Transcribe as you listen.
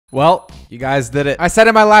Well, you guys did it. I said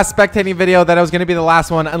in my last spectating video that it was going to be the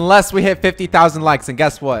last one unless we hit 50,000 likes. And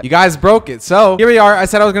guess what? You guys broke it. So here we are. I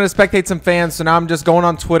said I was going to spectate some fans. So now I'm just going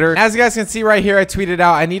on Twitter. As you guys can see right here, I tweeted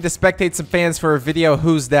out, I need to spectate some fans for a video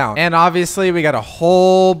who's down. And obviously we got a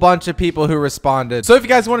whole bunch of people who responded. So if you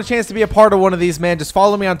guys want a chance to be a part of one of these, man, just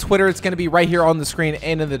follow me on Twitter. It's going to be right here on the screen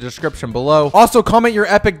and in the description below. Also, comment your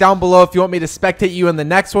epic down below if you want me to spectate you in the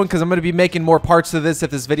next one, because I'm going to be making more parts to this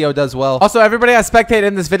if this video does well. Also, everybody I spectated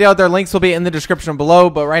in this video, their links will be in the description below.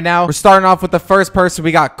 But right now, we're starting off with the first person.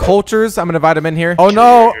 We got Cultures. I'm going to invite him in here. Oh,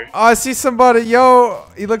 no. Oh, I see somebody. Yo,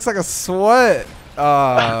 he looks like a sweat.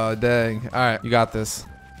 Oh, dang. All right. You got this.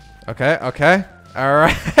 Okay. Okay. All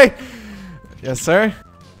right. Yes, sir.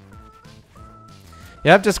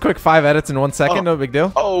 Yep, just quick 5 edits in 1 second. Oh. No big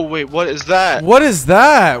deal. Oh, wait. What is that? What is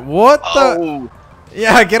that? What the?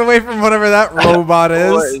 Yeah, get away from whatever that robot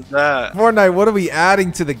is. What is that? Fortnite, what are we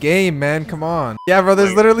adding to the game, man? Come on. Yeah, bro,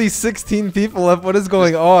 there's literally 16 people left. What is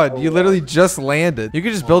going on? You literally just landed. You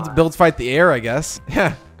could just build fight the air, I guess.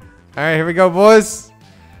 Yeah. All right, here we go, boys.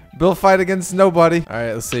 Build fight against nobody. All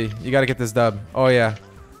right, let's see. You got to get this dub. Oh, yeah.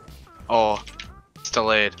 Oh, it's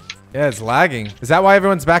delayed. Yeah, it's lagging. Is that why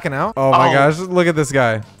everyone's backing out? Oh, my gosh. Look at this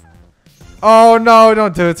guy. Oh, no.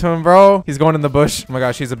 Don't do it to him, bro. He's going in the bush. Oh, my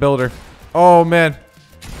gosh. He's a builder. Oh, man.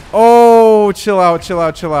 Oh, chill out, chill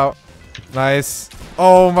out, chill out. Nice.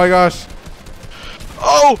 Oh, my gosh.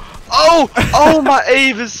 Oh, my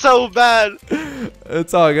aim is so bad.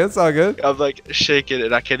 It's all good. It's all good. I'm like shaking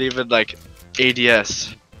and I can't even like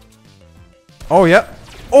ADS. Oh, yep.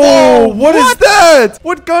 Oh, what is that?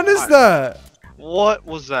 What gun is that? What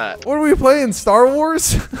was that? What are we playing? Star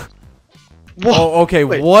Wars? Oh, okay.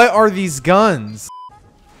 Wait. What are these guns?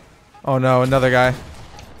 Oh, no. Another guy.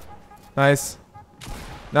 Nice.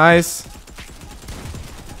 Nice.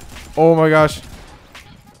 Oh, my gosh.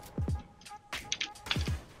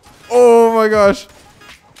 Oh, my gosh.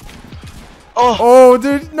 Oh,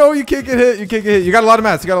 dude. No, you can't get hit. You can't get hit. You got a lot of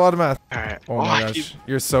mats. You got a lot of mats. All right. Oh, my gosh.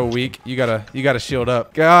 You're so weak. You gotta shield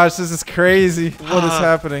up. Gosh, this is crazy. What is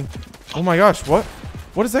happening? Oh, my gosh. What?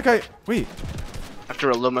 What is that guy? Wait. I have to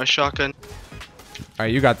reload my shotgun. All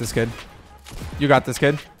right, you got this, kid. You got this,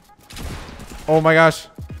 kid. Oh, my gosh.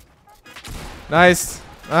 Nice.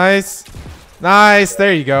 Nice. Nice.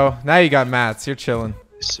 There you go. Now you got mats. You're chilling.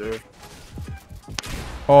 Yes, sir.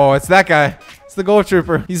 Oh, it's that guy. It's the gold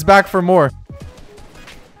trooper. He's back for more.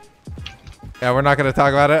 Yeah, we're not going to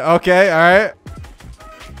talk about it. Okay. All right.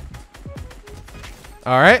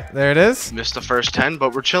 All right. There it is. Missed the first 10,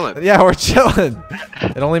 but we're chilling. Yeah, we're chilling.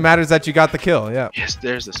 It only matters that you got the kill. Yeah. Yes,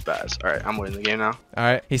 there's the spaz. All right, I'm winning the game now. All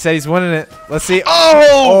right. He said he's winning it. Let's see.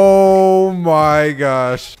 Oh! Oh, my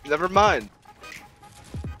gosh. Never mind.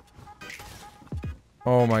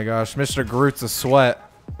 Oh, my gosh. Mr. Groot's a sweat.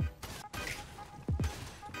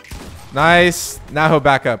 Nice. Now he'll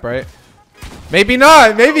back up, right? Maybe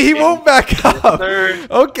not. Maybe he won't back up.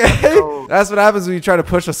 Okay. That's what happens when you try to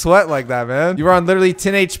push a sweat like that, man. You were on literally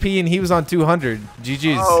 10 HP and he was on 200.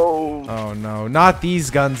 GG's. Oh, no. Not these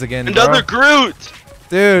guns again, Another Groot.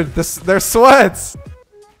 Dude, they're sweats.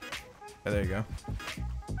 Oh, there you go.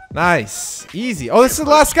 Nice. Easy. Oh, this is the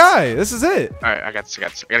last guy. This is it. All right, I got this. I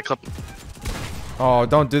got a clip. Oh,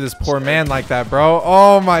 don't do this poor man like that, bro.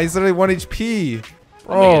 Oh, my. He's literally 1 HP.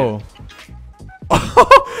 Bro.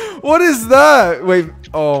 What is that? Wait.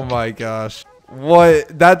 Oh my gosh.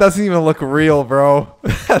 What? That doesn't even look real, bro.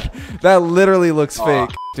 That literally looks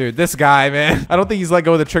fake. Dude, this guy, man. I don't think he's let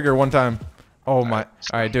go of the trigger one time. Oh my.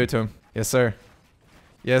 All right, do it to him. Yes, sir.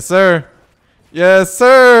 Yes, sir. Yes,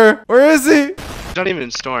 sir. Where is he? He's not even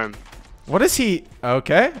in Storm. What is he?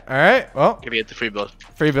 Okay. All right. Well. Maybe get the free build.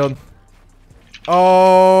 Free build.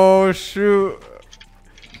 Oh, shoot.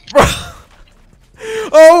 Bro.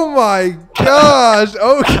 Oh my gosh.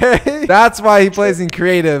 Okay. That's why he plays in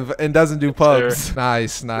creative and doesn't do pubs.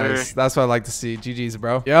 Nice, nice. That's what I like to see. GG's,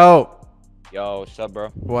 bro. Yo. Yo, what's up, bro?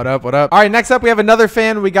 What up, what up? All right, next up, we have another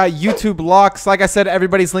fan. We got YouTube Locks. Like I said,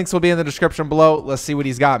 everybody's links will be in the description below. Let's see what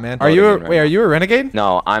he's got, man. Are you a Renegade?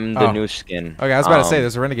 No, I'm the new skin. Okay, I was about to say,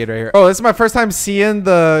 there's a Renegade right here. Oh, this is my first time seeing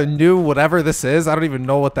the new whatever this is. I don't even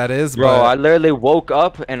know what that is. Bro, I literally woke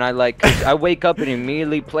up and I wake up and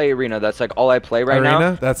immediately play Arena. That's like all I play right now.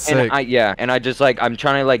 Arena? That's sick. And I just I'm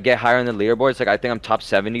trying to get higher in the leaderboards. Like I think I'm top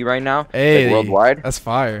 70 right now. Hey, worldwide. That's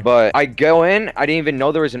fire. But I go in, I didn't even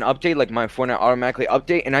know there was an update. Like my Fortnite automatically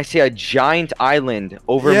update, and I see a giant island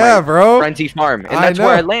over my Frenzy farm, and that's where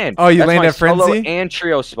I land. Oh, you that's land my at Frenzy? solo and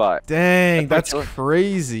trio spot. Dang, that's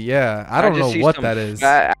crazy. Yeah, I don't know what that is.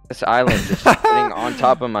 Fat ass island just sitting on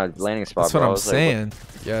top of my landing spot. That's what I'm saying.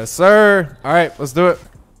 Like, yes, sir. All right, let's do it.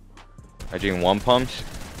 I doing one pumps.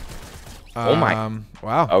 Oh my.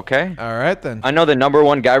 Wow. Okay. All right then. I know the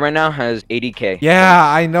 #1 guy right now has 80K. Yeah,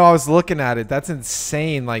 I know. I was looking at it. That's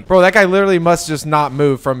insane. Like, bro, that guy literally must just not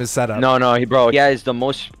move from his setup. No, he has the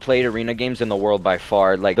most played arena games in the world by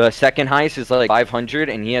far. Like the second highest is like 500,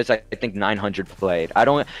 and he has I think 900 played. I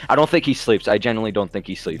don't think he sleeps. I genuinely don't think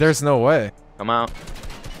he sleeps. There's no way. Come out.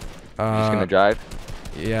 I'm just gonna drive.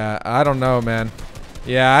 Yeah, I don't know, man.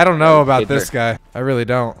 Yeah, I don't know about this guy. I really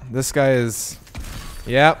don't. This guy is.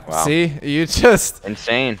 Yep. Wow. See, you just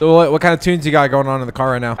insane. So what kind of tunes you got going on in the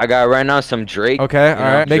car right now? I got right now some Drake. Okay. All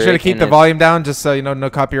right. Make sure to keep the volume down, just so you know, no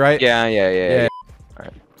copyright. Yeah. All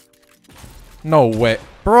right. No way,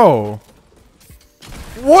 bro.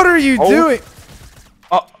 What are you doing?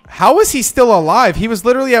 Oh, how is he still alive? He was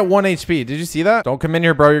literally at 1 HP. Did you see that? Don't come in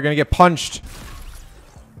here, bro. You're gonna get punched.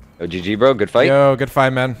 Yo, GG, bro. Good fight. Yo, good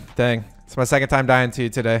fight, man. Dang, it's my second time dying to you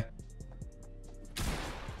today.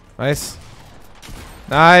 Nice.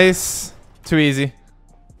 Nice. Too easy.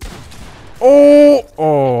 Oh.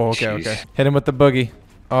 Oh, okay, Jeez. okay. Hit him with the boogie.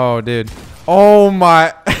 Oh, dude. Oh,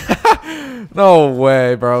 my. No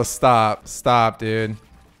way, bro. Stop. Stop, dude.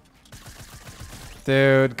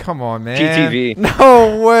 Dude, come on, man. TTV.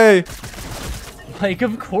 No way. Like,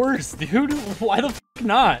 of course, dude. Why the f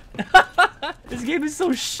not? This game is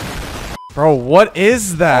so Bro, what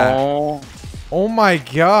is that? Oh my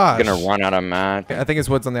gosh. I'm gonna run out of match. I think it's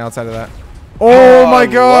woods on the outside of that. Oh my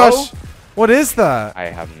gosh. Hello? What is that? I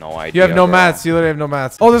have no idea. You have no bro. mats. You literally have no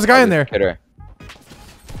mats. Oh, there's a guy in there. Hitter.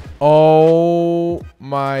 Oh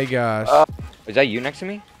my gosh. Is that you next to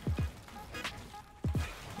me?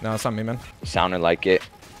 No, it's not me, man. It sounded like it.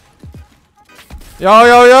 Yo.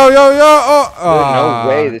 Oh, Dude, no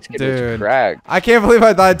way. This kid was cracked. I can't believe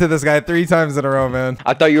I died to this guy 3 times in a row, man.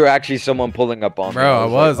 I thought you were actually someone pulling up on me. Bro,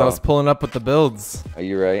 I was like, pulling up with the builds. Are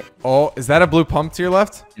you right? Oh, is that a blue pump to your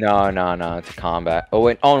left? No. It's a combat. Oh,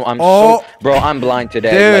 wait. Oh, bro, I'm blind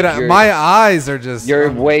today. Dude, like, my eyes are just...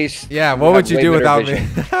 Your waist. Yeah, what would you do without me?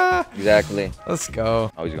 Exactly. Let's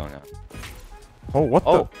go. Oh, he's going out.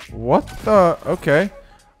 Oh, what the? Okay.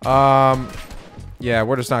 Yeah,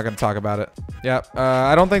 we're just not gonna talk about it. Yeah,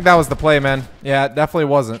 I don't think that was the play, man. Yeah, it definitely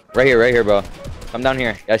wasn't. Right here, bro. Come down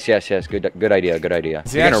here. Yes. Good idea.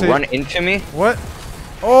 You're gonna run into me? What?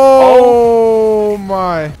 Oh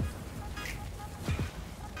my.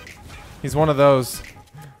 He's one of those.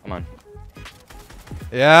 Come on.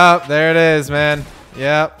 Yeah, there it is, man.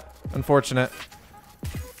 Yep. Unfortunate.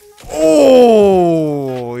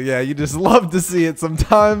 Oh, yeah, you just love to see it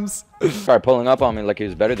sometimes. Started pulling up on me like he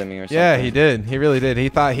was better than me or something. Yeah, he did. He really did. He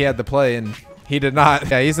thought he had the play, and he did not.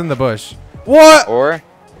 Yeah, he's in the bush. What? Or?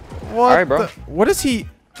 What? All right, bro. What is he?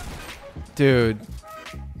 Dude.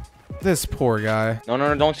 This poor guy.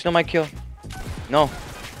 No, don't steal my kill. No.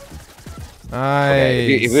 Nice.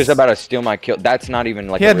 Okay, if he was about to steal my kill, that's not even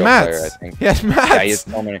like he a had real mats. player, I think. He had mats. Yeah, he has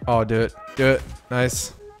so many. Oh, do it. Do it.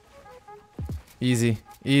 Nice. Easy.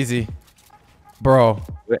 Easy. Bro.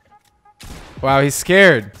 Wow, he's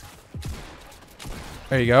scared.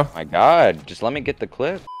 There you go. My God, just let me get the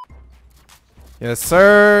clip. Yes,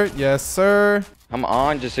 sir. Yes, sir. Come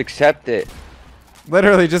on, just accept it.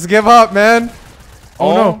 Literally, just give up, man.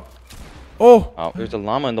 Oh, no. Oh, there's a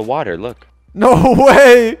llama in the water. Look. No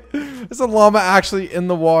way. There's a llama actually in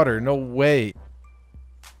the water. No way.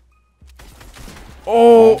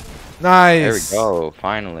 Oh, nice. There we go.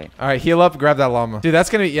 Finally. All right, heal up. Grab that llama. Dude, that's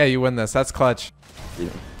going to be... Yeah, you win this. That's clutch.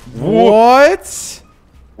 What?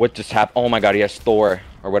 What just happened? Oh, my God. He has Thor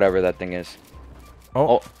or whatever that thing is.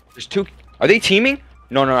 Oh. There's 2. Are they teaming?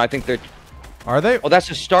 No. I think they're... Are they? Oh, that's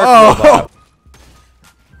a Stark robot. robot.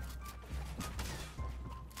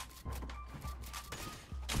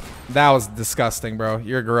 That was disgusting, bro.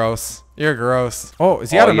 You're gross. You're gross. Oh,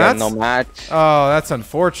 is he out of yeah, mats? no match. Oh, that's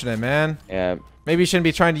unfortunate, man. Yeah. Maybe you shouldn't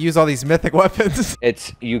be trying to use all these mythic weapons.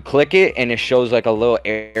 It's you click it and it shows like a little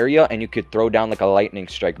area and you could throw down like a lightning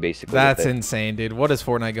strike basically. That's insane, dude. What is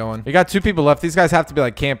Fortnite going? You got 2 people left. These guys have to be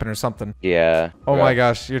like camping or something. Yeah. Oh my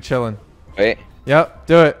gosh, you're chilling. Wait. Yep,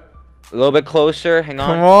 do it. A little bit closer. Hang Come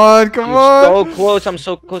on. on. I'm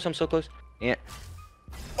so close. I'm so close. Yeah.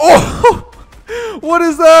 Oh! What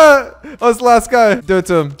is that? Oh, it's the last guy. Do it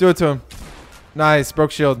to him. Nice.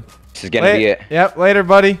 Broke shield. This is gonna be it. Yep. Later,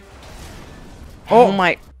 buddy. Oh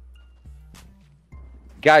my.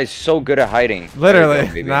 Guy's so good at hiding.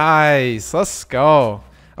 Literally. Nice. Let's go.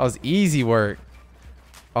 That was easy work.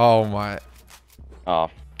 Oh my. Oh,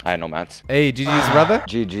 I had no mats. Hey, GG's, brother.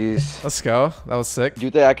 GG's. Let's go. That was sick. Do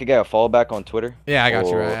you think I could get a fallback on Twitter? Yeah, I got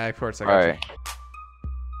you. Right. Of course, I got you.